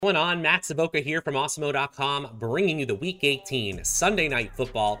Going on, Matt Savoca here from Awesemo.com, bringing you the Week 18 Sunday Night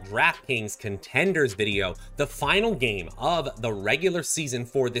Football DraftKings Contenders video, the final game of the regular season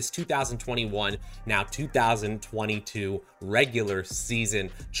for this 2021, now 2022 regular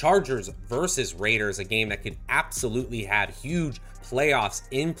season. Chargers versus Raiders, a game that could absolutely have huge playoffs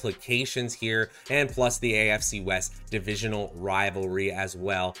implications here, and plus the AFC West divisional rivalry as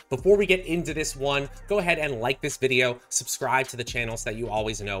well. Before we get into this one, go ahead and like this video, subscribe to the channel so that you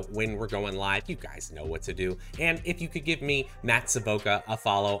always know when we're going live. You guys know what to do. And if you could give me, Matt Savoca, a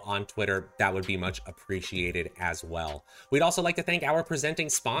follow on Twitter, that would be much appreciated as well. We'd also like to thank our presenting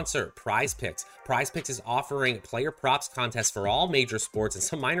sponsor, Prize Picks. Prize Picks is offering player props contests for all major sports and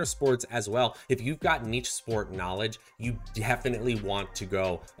some minor sports as well. If you've got niche sport knowledge, you definitely want to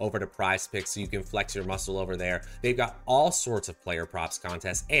go over to Prize Picks so you can flex your muscle over there. They've got all sorts of player props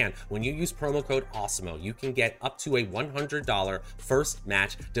contests, and when you use promo code AWESEMO, you can get up to a $100 first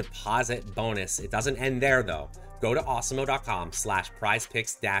match deposit bonus. It doesn't end there though. Go to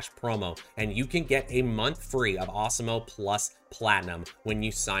awesemo.com/prizepicks-promo and you can get a month free of Awesemo Plus Platinum when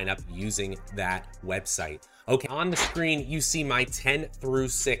you sign up using that website. Okay, on the screen, you see my 10 through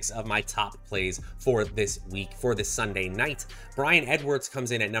 6 of my top plays for this week, for this Sunday night. Bryan Edwards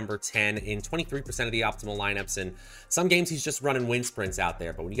comes in at number 10 in 23% of the optimal lineups, and some games he's just running wind sprints out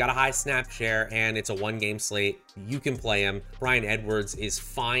there. But when you got a high snap share and it's a one-game slate, you can play him. Bryan Edwards is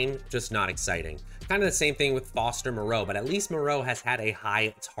fine, just not exciting. Kind of the same thing with Foster Moreau, but at least Moreau has had a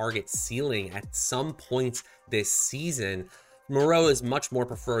high target ceiling at some points this season. Moreau is much more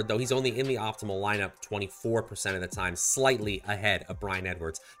preferred, though he's only in the optimal lineup 24% of the time, slightly ahead of Bryan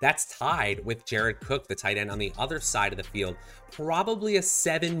Edwards. That's tied with Jared Cook, the tight end on the other side of the field. Probably a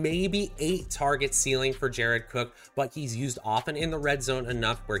 7, maybe 8 target ceiling for Jared Cook, but he's used often in the red zone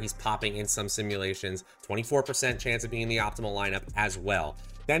enough where he's popping in some simulations. 24% chance of being in the optimal lineup as well.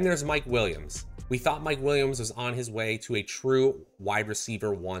 Then there's Mike Williams. We thought Mike Williams was on his way to a true wide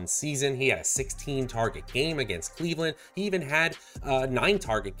receiver 1 season. He had a 16 target game against Cleveland. He even had a 9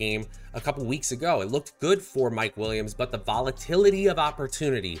 target game a couple weeks ago. It looked good for Mike Williams, but the volatility of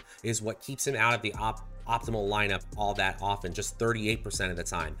opportunity is what keeps him out of the optimal lineup all that often, just 38% of the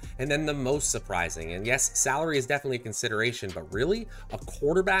time. And then the most surprising, and yes, salary is definitely a consideration, but really a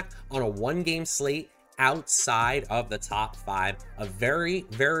quarterback on a 1-game slate outside of the top 5, a very,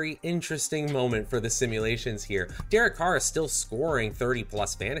 very interesting moment for the simulations here. Derek Carr is still scoring 30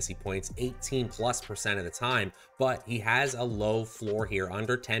 plus fantasy points 18% of the time, but he has a low floor here,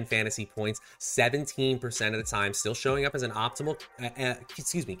 under 10 fantasy points 17% of the time, still showing up as an optimal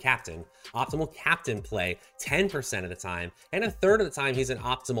captain. Optimal captain play 10% of the time, and a third of the time he's an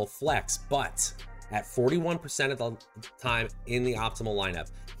optimal flex, but at 41% of the time in the optimal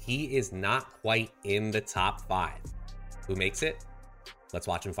lineup, he is not quite in the top 5. Who makes it? Let's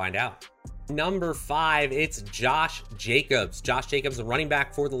watch and find out. Number 5, it's Josh Jacobs. Josh Jacobs, the running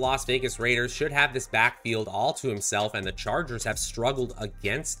back for the Las Vegas Raiders, should have this backfield all to himself, and the Chargers have struggled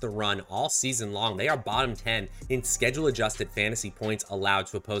against the run all season long. They are bottom 10 in schedule-adjusted fantasy points allowed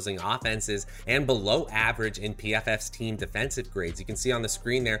to opposing offenses and below average in PFF's team defensive grades. You can see on the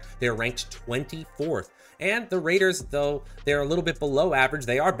screen there, they're ranked 24th. And the Raiders, though they're a little bit below average,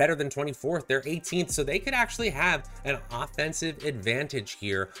 they are better than 24th. They're 18th, so they could actually have an offensive advantage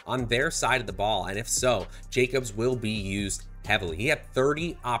here on their side of the ball. And if so, Jacobs will be used heavily. He had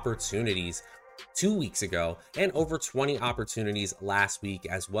 30 opportunities 2 weeks ago and over 20 opportunities last week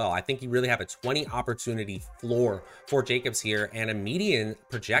as well. I think you really have a 20 opportunity floor for Jacobs here and a median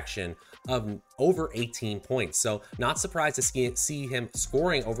projection of over 18 points. So not surprised to see him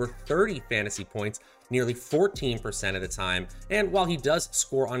scoring over 30 fantasy points nearly 14% of the time. And while he does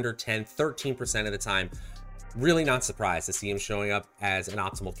score under 10, 13% of the time, really not surprised to see him showing up as an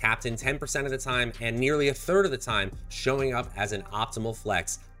optimal captain 10% of the time, and nearly a third of the time showing up as an optimal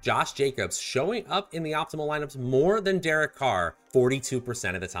flex. Josh Jacobs showing up in the optimal lineups more than Derek Carr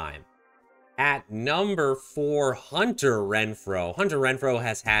 42% of the time. At number 4, Hunter Renfrow. Hunter Renfrow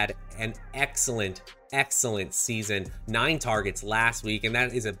has had an excellent season. 9 targets last week, and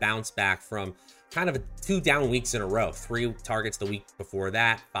that is a bounce back from kind of 2 down weeks in a row. 3 targets the week before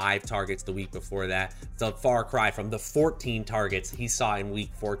that, 5 targets the week before that. It's a far cry from the 14 targets he saw in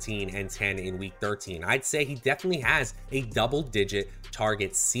week 14 and 10 in week 13. I'd say he definitely has a double-digit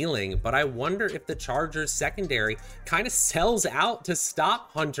target ceiling, but I wonder if the Chargers secondary kind of sells out to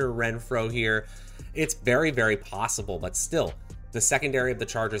stop Hunter Renfrow here. It's very, very possible, but still, the secondary of the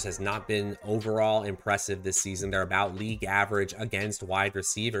Chargers has not been overall impressive this season. They're about league average against wide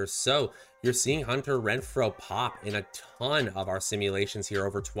receivers. So you're seeing Hunter Renfrow pop in a ton of our simulations here.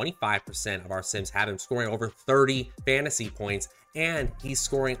 Over 25% of our sims have him scoring over 30 fantasy points and he's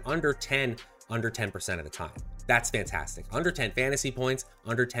scoring under 10% of the time. That's fantastic. Under 10 fantasy points,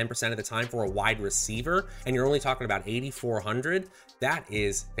 under 10% of the time for a wide receiver, and you're only talking about 8,400. That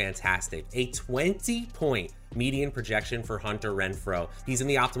is fantastic. A 20-point median projection for Hunter Renfrow. He's in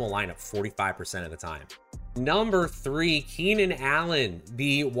the optimal lineup 45% of the time. Number 3, Keenan Allen,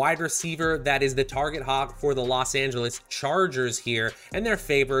 the wide receiver that is the target hog for the Los Angeles Chargers here, and they're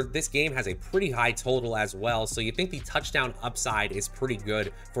favored. This game has a pretty high total as well, so you think the touchdown upside is pretty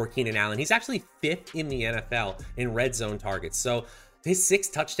good for Keenan Allen. He's actually 5th in the NFL in red zone targets, so his 6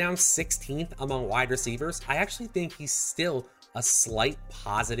 touchdowns, 16th among wide receivers. I actually think he's still a slight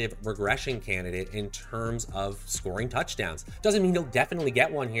positive regression candidate in terms of scoring touchdowns. Doesn't mean he'll definitely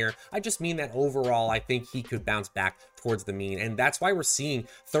get one here. I just mean that overall, I think he could bounce back towards the mean. And that's why we're seeing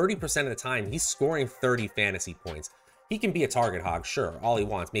 30% of the time, he's scoring 30 fantasy points. He can be a target hog, sure, all he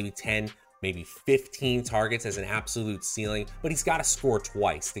wants, maybe 10, maybe 15 targets as an absolute ceiling, but he's got to score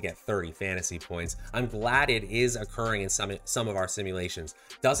twice to get 30 fantasy points. I'm glad it is occurring in some of our simulations.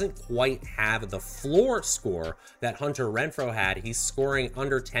 Doesn't quite have the floor score that Hunter Renfrow had. He's scoring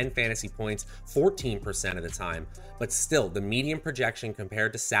under 10 fantasy points 14% of the time, but still the median projection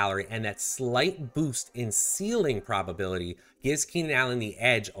compared to salary and that slight boost in ceiling probability gives Keenan Allen the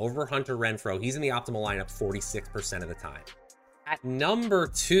edge over Hunter Renfrow. He's in the optimal lineup 46% of the time. At number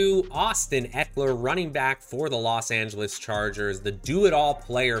 2, Austin Eckler, running back for the Los Angeles Chargers, the do-it-all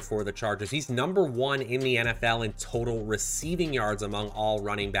player for the Chargers. He's number 1 in the NFL in total receiving yards among all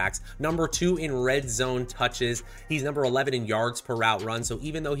running backs, number 2 in red zone touches. He's number 11 in yards per route run, so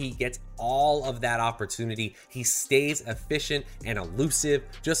even though he gets all of that opportunity, he stays efficient and elusive,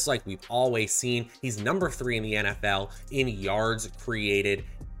 just like we've always seen. He's number 3 in the NFL in yards created.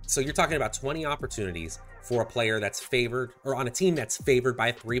 So you're talking about 20 opportunities for a player that's favored, or on a team that's favored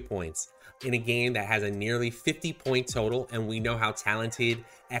by 3 points in a game that has a nearly 50-point total, and we know how talented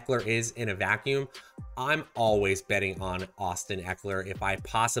Eckler is in a vacuum. I'm always betting on Austin Eckler if I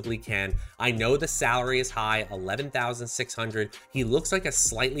possibly can. I know the salary is high, $11,600. He looks like a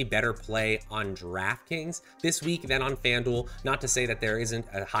slightly better play on DraftKings this week than on FanDuel. Not to say that there isn't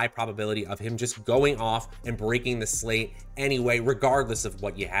a high probability of him just going off and breaking the slate anyway, regardless of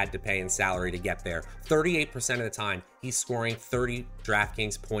what you had to pay in salary to get there. 38% of the time, he's scoring 30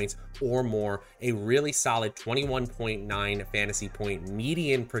 DraftKings points or more, a really solid 21.9 fantasy point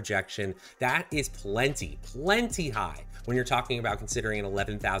median projection. That is plenty high when you're talking about considering an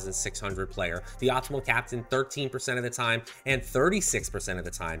 11,600 player. The optimal captain 13% of the time, and 36% of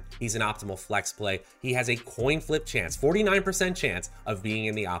the time he's an optimal flex play. He has a coin flip chance, 49% chance of being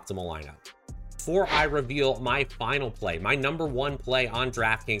in the optimal lineup. Before I reveal my final play, my number 1 play on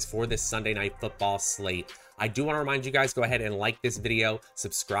DraftKings for this Sunday Night Football slate, I do want to remind you guys, go ahead and like this video,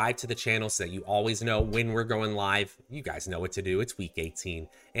 subscribe to the channel so that you always know when we're going live. You guys know what to do. It's week 18.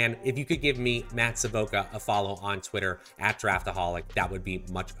 And if you could give me, Matt Savoca, a follow on Twitter at Draftaholic, that would be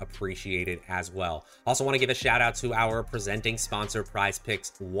much appreciated as well. Also want to give a shout out to our presenting sponsor, Prize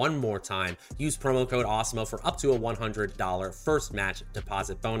Picks, one more time. Use promo code AWESEMO for up to a $100 first match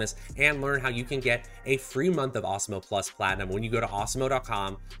deposit bonus, and learn how you can get a free month of Awesemo Plus Platinum when you go to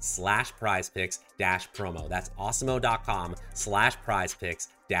awesemo.com/prizepicks-promo. That's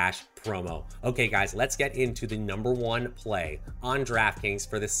awesemo.com/prizepicks-promo. Okay, guys, let's get into the number 1 play on DraftKings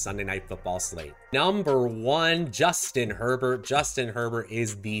for this Sunday Night Football slate. Number 1, Justin Herbert. Justin Herbert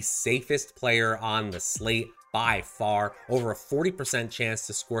is the safest player on the slate by far, over a 40% chance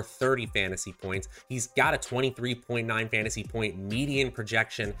to score 30 fantasy points. He's got a 23.9 fantasy point median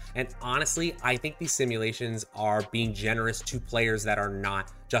projection. And honestly, I think these simulations are being generous to players that are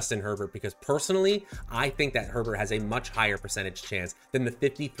not Justin Herbert, because personally, I think that Herbert has a much higher percentage chance than the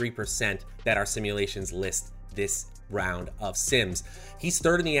 53% that our simulations list this round of sims. He's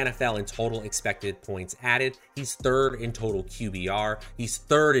 3rd in the NFL in total expected points added. He's 3rd in total QBR. He's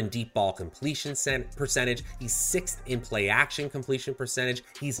 3rd in deep ball completion percentage. He's 6th in play action completion percentage.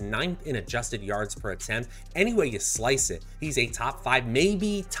 He's 9th in adjusted yards per attempt. Any way you slice it, he's a top 5,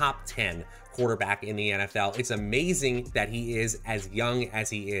 maybe top 10 quarterback in the NFL. It's amazing that he is as young as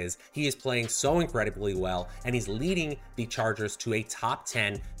he is. He is playing so incredibly well, and he's leading the Chargers to a top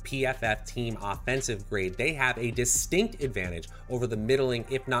 10 PFF team offensive grade. They have a distinct advantage over the middling,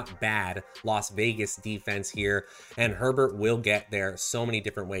 if not bad, Las Vegas defense here, and Herbert will get there so many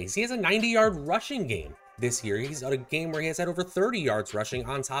different ways. He has a 90-yard rushing game this year. He's at a game where he has had over 30 yards rushing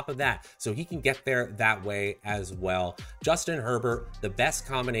on top of that, so he can get there that way as well. Justin Herbert, the best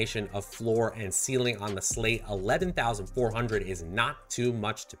combination of floor and ceiling on the slate. 11,400 is not too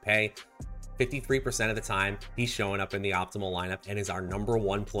much to pay. 53% of the time, he's showing up in the optimal lineup and is our number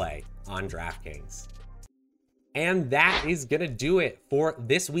 1 play on DraftKings. And that is going to do it for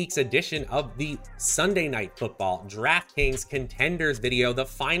this week's edition of the Sunday Night Football DraftKings Contenders video, the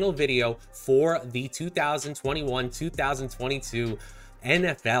final video for the 2021-2022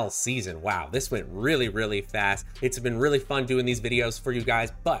 NFL season. Wow, this went really, really fast. It's been really fun doing these videos for you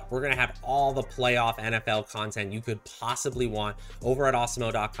guys, but we're going to have all the playoff NFL content you could possibly want over at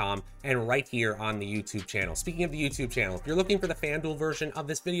awesemo.com and right here on the YouTube channel. Speaking of the YouTube channel, if you're looking for the FanDuel version of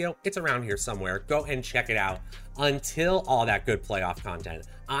this video, it's around here somewhere. Go and check it out. Until all that good playoff content,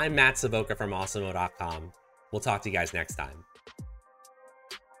 I'm Matt Savoca from awesemo.com. We'll talk to you guys next time.